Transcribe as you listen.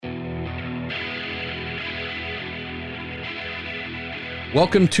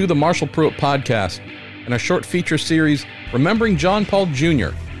Welcome to the Marshall Pruitt Podcast and a short feature series, Remembering John Paul Jr.,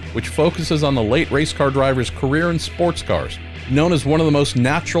 which focuses on the late race car driver's career in sports cars. Known as one of the most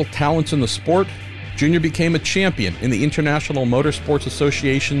natural talents in the sport, Jr. became a champion in the International Motorsports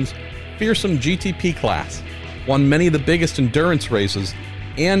Association's fearsome GTP class, won many of the biggest endurance races,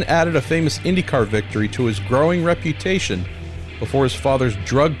 and added a famous IndyCar victory to his growing reputation before his father's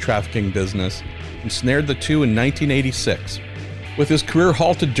drug trafficking business ensnared the two in 1986. With his career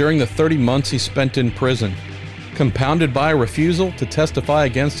halted during the 30 months he spent in prison, compounded by a refusal to testify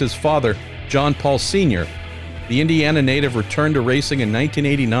against his father, John Paul Sr., the Indiana native returned to racing in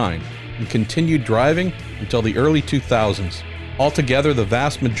 1989 and continued driving until the early 2000s. Altogether, the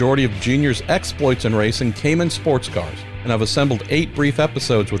vast majority of Jr.'s exploits in racing came in sports cars, and have assembled 8 brief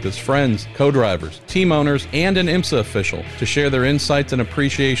episodes with his friends, co-drivers, team owners, and an IMSA official to share their insights and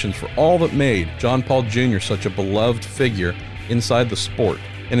appreciations for all that made John Paul Jr. such a beloved figure inside the sport.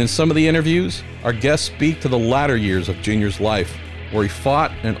 And in some of the interviews, our guests speak to the latter years of Jr.'s life, where he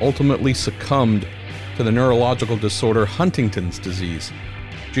fought and ultimately succumbed to the neurological disorder Huntington's disease.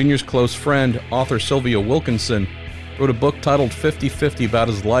 Jr.'s close friend, author Sylvia Wilkinson, wrote a book titled 50-50 about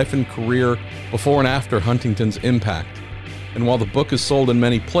his life and career before and after Huntington's impact. And while the book is sold in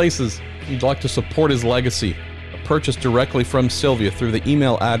many places, if you'd like to support his legacy, a purchase directly from Sylvia through the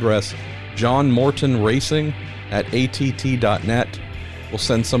email address johnmortonracing@att.net will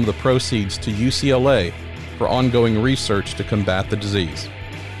send some of the proceeds to UCLA for ongoing research to combat the disease.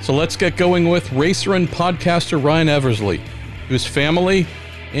 So let's get going with racer and podcaster Ryan Eversley, whose family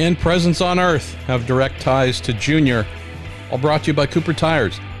and presence on Earth have direct ties to Jr., all brought to you by Cooper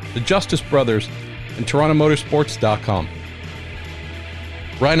Tires, the Justice Brothers, and TorontoMotorsports.com.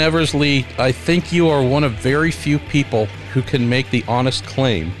 Ryan Eversley, I think you are one of very few people who can make the honest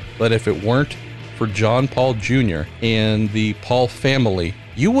claim that if it weren't for John Paul Jr. and the Paul family,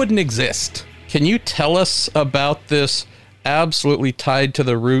 you wouldn't exist. Can you tell us about this absolutely tied to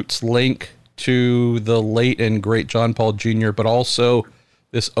the roots link to the late and great John Paul Jr., but also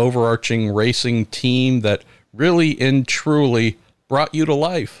this overarching racing team that really and truly brought you to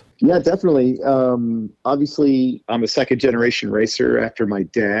life? Yeah, definitely. Obviously, I'm a second-generation racer after my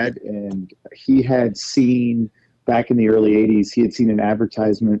dad, and he had seen, back in the early 80s, he had seen an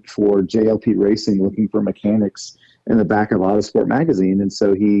advertisement for JLP Racing looking for mechanics in the back of Autosport magazine. And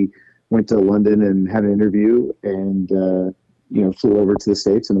so he went to London and had an interview and, flew over to the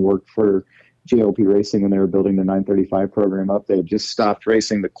States and worked for JLP Racing when they were building the 935 program up. They had just stopped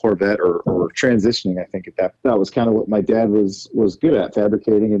racing the Corvette or transitioning, I think, at that. That was kind of what my dad was good at,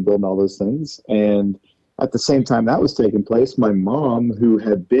 fabricating and building all those things. And at the same time that was taking place, my mom, who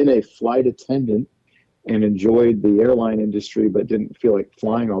had been a flight attendant and enjoyed the airline industry but didn't feel like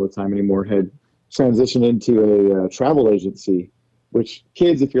flying all the time anymore, had transitioned into a travel agency, which,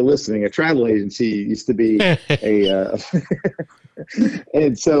 kids, if you're listening, a travel agency used to be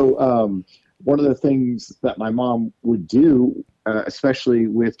and so one of the things that my mom would do, especially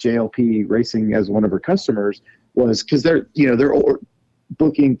with JLP Racing as one of her customers, was, because they're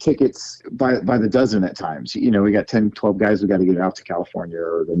booking tickets by the dozen at times. We got 10, 12 guys we got to get out to California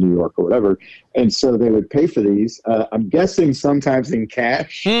or the New York or whatever. And so they would pay for these. I'm guessing sometimes in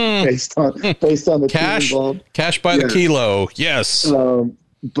cash, based on the cash, team involved. Cash by the kilo. Yes.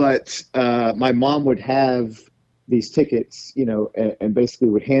 But my mom would have these tickets, and basically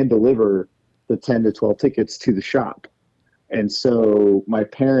would hand deliver the 10 to 12 tickets to the shop. And so my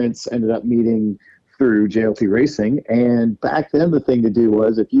parents ended up meeting through JLP Racing. And back then, the thing to do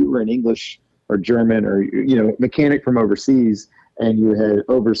was, if you were an English or German or, mechanic from overseas and you had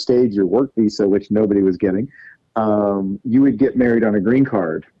overstayed your work visa, which nobody was getting, you would get married on a green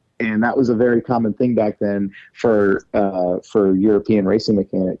card. And that was a very common thing back then for European racing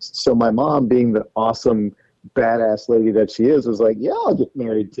mechanics. So my mom, being the awesome, badass lady that she is, was like, yeah, I'll get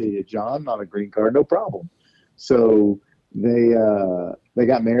married to you, John, on a green card, no problem. So they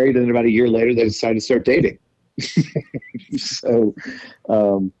got married, and about a year later, they decided to start dating. So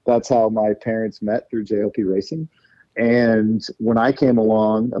that's how my parents met, through JLP Racing. And when I came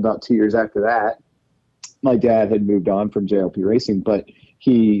along about 2 years after that, my dad had moved on from JLP Racing, but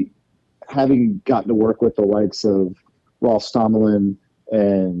he, having gotten to work with the likes of Rolf Stommelen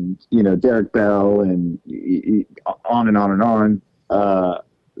and, Derek Bell and on and on and on,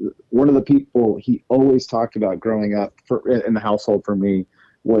 one of the people he always talked about growing up in the household for me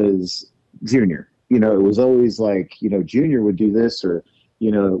was Junior. It was always like, Junior would do this, or,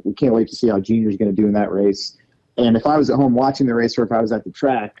 we can't wait to see how Junior's going to do in that race. And if I was at home watching the race, or if I was at the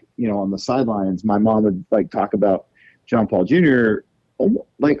track, on the sidelines, my mom would talk about John Paul Jr.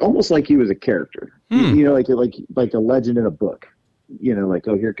 almost like he was a character, like a legend in a book. like,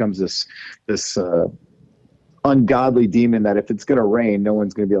 oh, here comes this ungodly demon that if it's going to rain, no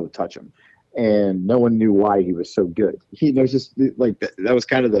one's going to be able to touch him. And no one knew why he was so good. There's just like that was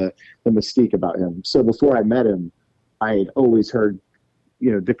kind of the mystique about him. So before I met him, I had always heard,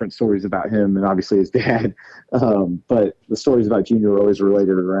 different stories about him and obviously his dad. But the stories about Junior were always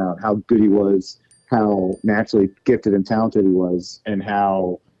related around how good he was, how naturally gifted and talented he was, and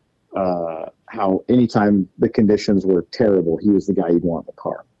how anytime the conditions were terrible, he was the guy you'd want in the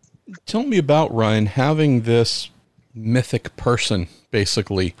car. Tell me about Ryan having this mythic person,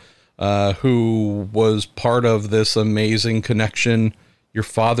 basically, who was part of this amazing connection. Your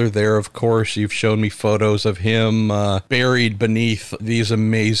father there, of course, you've shown me photos of him buried beneath these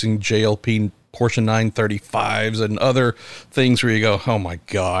amazing JLP Porsche 935s and other things where you go, oh my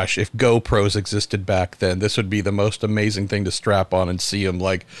gosh, if GoPros existed back then, this would be the most amazing thing to strap on and see him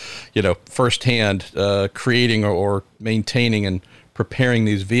like, firsthand creating or maintaining and preparing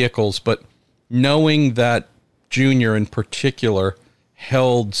these vehicles. But knowing that Junior in particular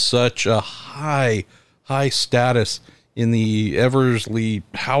held such a high status in the Eversley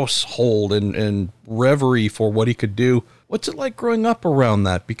household and reverie for what he could do. What's it like growing up around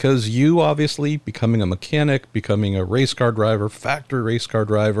that? Because you obviously becoming a mechanic, becoming a race car driver, factory race car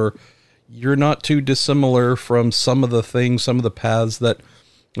driver, you're not too dissimilar from some of the paths that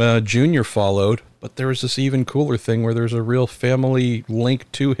Junior followed. But there was this even cooler thing where there's a real family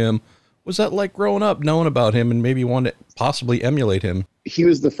link to him. Was that like growing up, knowing about him and maybe wanting to possibly emulate him? He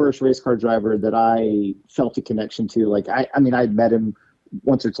was the first race car driver that I felt a connection to. Like, I'd met him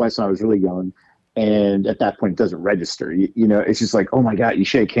once or twice when I was really young. And at that point, it doesn't register. It's just like, oh my God, you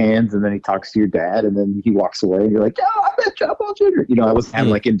shake hands and then he talks to your dad and then he walks away and you're like, oh, I met John Paul Jr. I was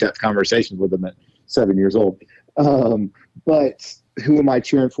having like in-depth conversations with him at 7 years old. But who am I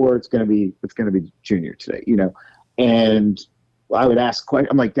cheering for? It's going to be Junior today, and I would ask,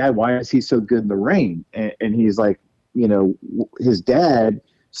 I'm like, Dad, why is he so good in the rain? And he's like, his dad,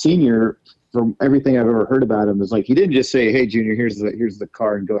 Senior, from everything I've ever heard about him, is like, he didn't just say, hey, Junior, here's the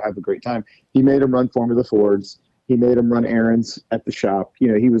car and go have a great time. He made him run Formula Fords. He made him run errands at the shop.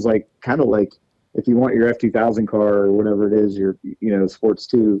 He was like, kind of like, if you want your F2000 car or whatever it is, your, Sports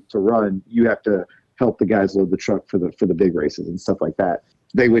 2 to run, you have to help the guys load the truck for the big races and stuff like that.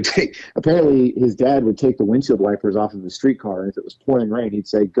 They would apparently his dad would take the windshield wipers off of his street car. And if it was pouring rain, he'd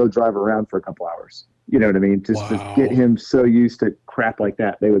say, go drive around for a couple hours. You know what I mean? Just to get him so used to crap like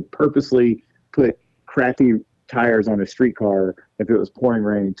that. They would purposely put crappy tires on a street car if it was pouring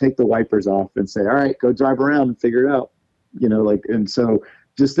rain, take the wipers off and say, all right, go drive around and figure it out. And so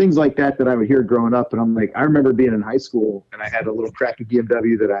just things like that I would hear growing up. And I'm like, I remember being in high school and I had a little crappy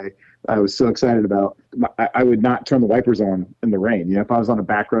BMW that I was so excited about. I would not turn the wipers on in the rain. If I was on a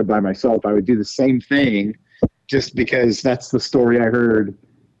back road by myself, I would do the same thing just because that's the story I heard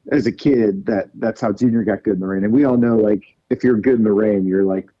as a kid, that's how Junior got good in the rain. And we all know, like, if you're good in the rain, you're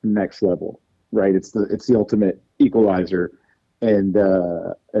like next level, right? It's the ultimate equalizer. And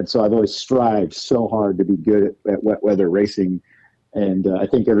so I've always strived so hard to be good at wet weather racing. And I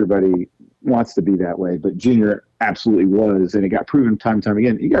think everybody wants to be that way, but Junior absolutely was, and it got proven time and time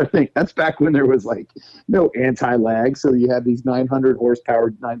again. You got to think, that's back when there was like no anti-lag, so you had these 900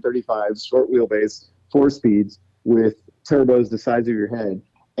 horsepower 935s, short wheelbase, 4 speeds with turbos the size of your head,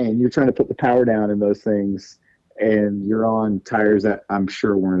 and you're trying to put the power down in those things, and you're on tires that I'm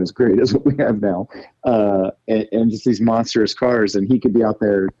sure weren't as great as what we have now, and just these monstrous cars, and he could be out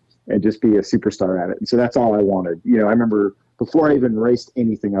there and just be a superstar at it. And so that's all I wanted. I remember before I even raced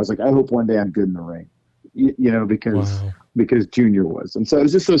anything, I was like, I hope one day I'm good in the rain, because Junior was. And so it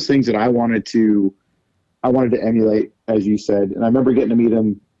was just those things that I wanted to emulate, as you said. And I remember getting to meet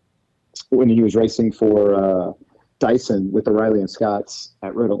him when he was racing for Dyson with O'Reilly and Scott's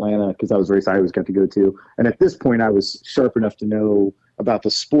at Road Atlanta, because that was a race I always got to go to. And at this point, I was sharp enough to know about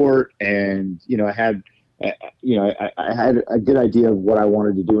the sport, and I had a good idea of what I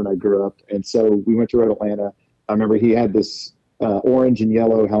wanted to do when I grew up. And so we went to Road Atlanta. I remember he had this orange and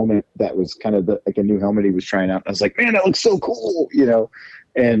yellow helmet that was kind of like a new helmet he was trying out. I was like, man, that looks so cool,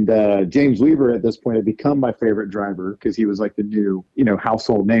 And James Weaver at this point had become my favorite driver because he was like the new,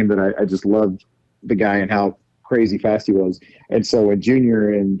 household name that I just loved the guy and how crazy fast he was. And so when Junior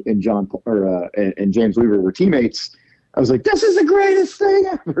and and James Weaver were teammates, I was like, this is the greatest thing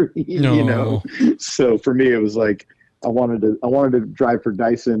ever, So for me, it was like I wanted to drive for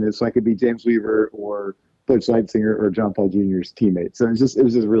Dyson so I could be James Weaver or Butch Leitzinger or John Paul Jr.'s teammates. So it was just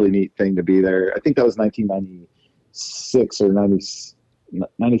a really neat thing to be there. I think that was 1996 or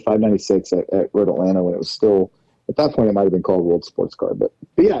 95, 96 at Road Atlanta when it was still At that point, it might have been called World Sports Car. But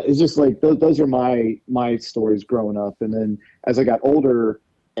yeah, it's just like those are my stories growing up. And then as I got older,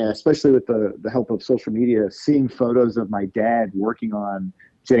 and especially with the help of social media, seeing photos of my dad working on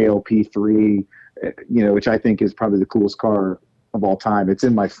JLP3, which I think is probably the coolest car of all time. It's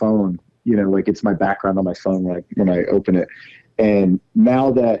in my phone, like it's my background on my phone when I open it. And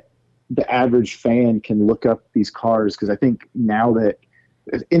now that the average fan can look up these cars, because I think now that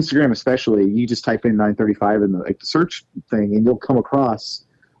Instagram especially, you just type in 935 in the search thing, and you'll come across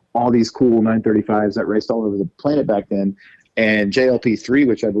all these cool 935s that raced all over the planet back then. And JLP3,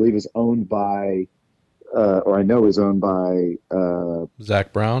 which I believe is owned by, or I know is owned by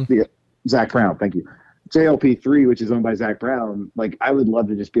Zach Brown. Zach Brown, thank you. JLP3, which is owned by Zach Brown. Like, I would love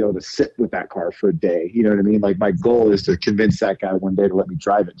to just be able to sit with that car for a day. You know what I mean? Like, my goal is to convince that guy one day to let me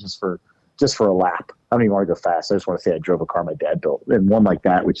drive it just for a lap. I don't even want to go fast. I just want to say I drove a car my dad built, and one like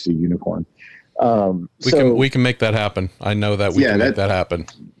that, which is a unicorn. We can make that happen. I know that we can make that happen.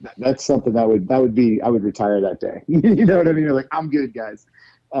 That's something that would be, I would retire that day. You know what I mean? You're like, I'm good, guys.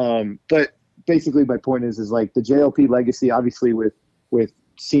 But basically my point is like the JLP legacy, obviously with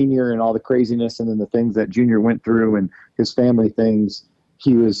Senior and all the craziness, and then the things that Junior went through and his family things.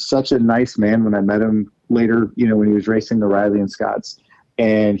 He was such a nice man when I met him later, when he was racing the Riley and Scotts,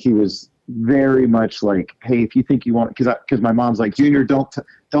 and he was very much like, hey, if you think you want, because my mom's like, Junior, don't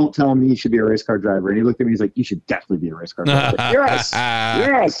tell me you should be a race car driver. And he looked at me, he's like, you should definitely be a race car driver. Like,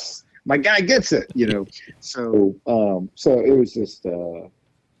 yes, my guy gets it, So it was just, it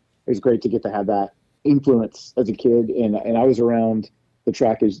was great to get to have that influence as a kid. And I was around the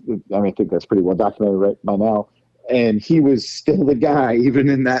track I think that's pretty well documented right by now. And he was still the guy, even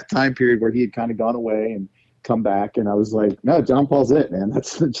in that time period where he had kind of gone away and come back. And I was like, no, John Paul's it, man.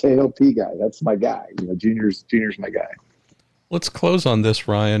 That's the JLP guy. That's my guy. Junior's my guy. Let's close on this,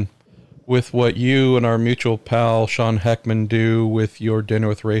 Ryan, with what you and our mutual pal, Sean Heckman, do with your Dinner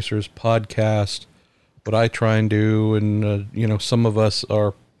with Racers podcast, what I try and do, and, some of us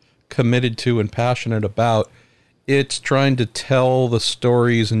are committed to and passionate about. It's trying to tell the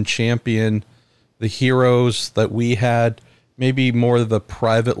stories and champion the heroes that we had, maybe more the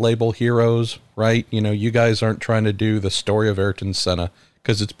private label heroes, right? You guys aren't trying to do the story of Ayrton Senna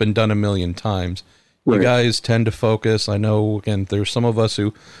because it's been done a million times. Right. You guys tend to focus. I know, again, there's some of us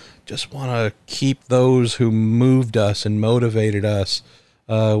who just want to keep those who moved us and motivated us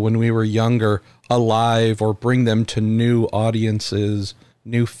when we were younger alive, or bring them to new audiences,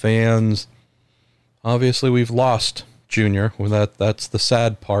 new fans. Obviously, we've lost Junior. Well, that's the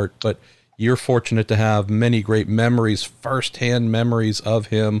sad part, but you're fortunate to have many great memories, firsthand memories of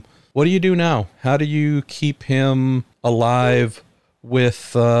him. What do you do now? How do you keep him alive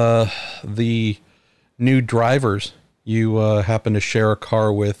with the new drivers you happen to share a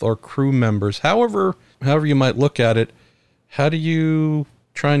car with, or crew members? However you might look at it, how do you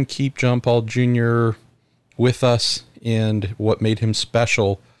try and keep John Paul Jr. with us, and what made him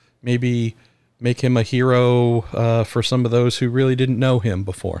special? Maybe make him a hero for some of those who really didn't know him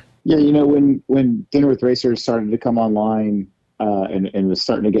before. Yeah, when Dinner with Racers started to come online and was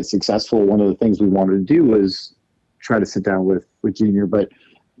starting to get successful, one of the things we wanted to do was try to sit down with Junior, but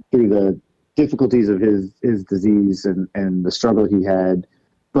through the difficulties of his disease and the struggle he had,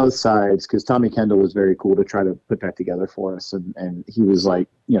 both sides, because Tommy Kendall was very cool to try to put that together for us, and he was like,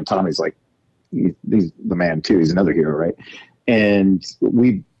 Tommy's like, he's the man too, he's another hero, right? And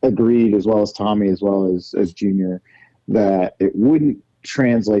we agreed, as well as Tommy, as well as Junior, that it wouldn't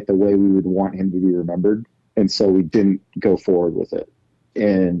translate the way we would want him to be remembered, and so we didn't go forward with it.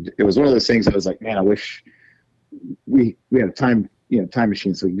 And it was one of those things that was like, man, I wish we had a time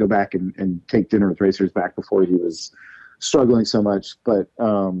machine so we could go back and take Dinner with Racers back before he was struggling so much. But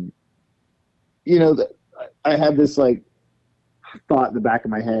I have this like thought in the back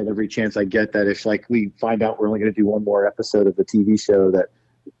of my head every chance I get, that if like we find out we're only going to do one more episode of the TV show, that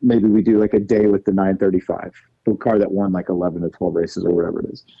maybe we do like a day with the 935, the car that won like 11 to 12 races or whatever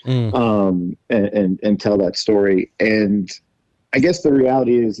it is, and tell that story. And I guess the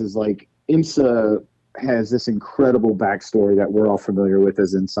reality is like IMSA has this incredible backstory that we're all familiar with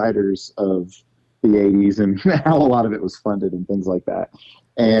as insiders of the 80s, and how a lot of it was funded and things like that.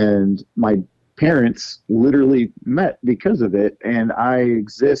 And my parents literally met because of it, and I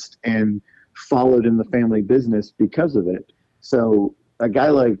exist and followed in the family business because of it. So a guy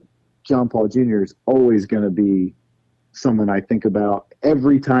like John Paul Jr. is always going to be someone I think about.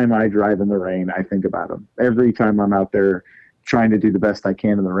 Every time I drive in the rain, I think about him. Every time I'm out there trying to do the best I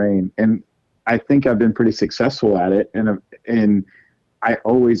can in the rain. And I think I've been pretty successful at it. And I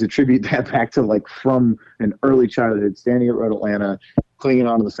always attribute that back to like from an early childhood, standing at Road Atlanta, clinging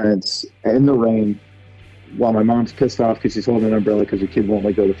onto the fence in the rain, while my mom's pissed off because she's holding an umbrella because her kid won't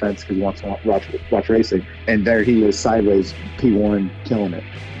let go of the fence because he wants to watch racing. And there he is sideways, P1, killing it.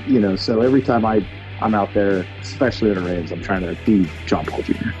 You know, so every time I'm out there, especially in the Raves, I'm trying to be John Paul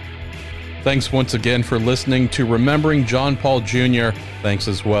Jr. Thanks once again for listening to Remembering John Paul Jr. Thanks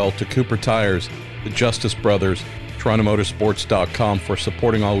as well to Cooper Tires, the Justice Brothers, TorontoMotorsports.com for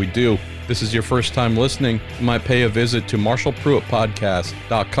supporting all we do. If this is your first time listening, you might pay a visit to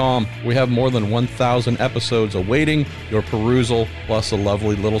MarshallPruittPodcast.com. We have more than 1,000 episodes awaiting your perusal, plus a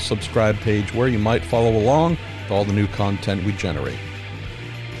lovely little subscribe page where you might follow along with all the new content we generate.